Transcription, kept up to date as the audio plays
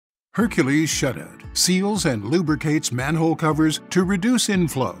Hercules Shutout seals and lubricates manhole covers to reduce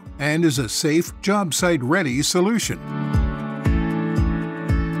inflow and is a safe, job site-ready solution.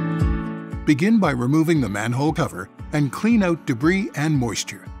 Begin by removing the manhole cover and clean out debris and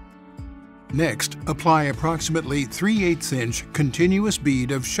moisture. Next, apply approximately 3/8 inch continuous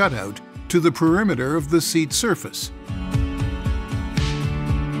bead of shutout to the perimeter of the seat surface.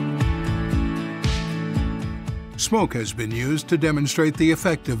 Smoke has been used to demonstrate the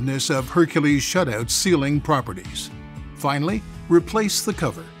effectiveness of Hercules Shutout's sealing properties. Finally, replace the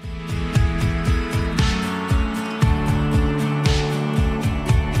cover.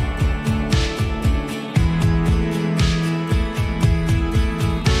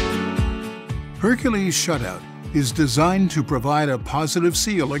 Hercules Shutout is designed to provide a positive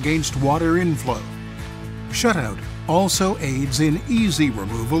seal against water inflow. Shutout also aids in easy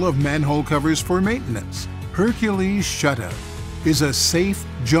removal of manhole covers for maintenance. Hercules Shutout is a safe,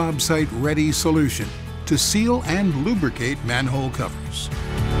 job site-ready solution to seal and lubricate manhole covers.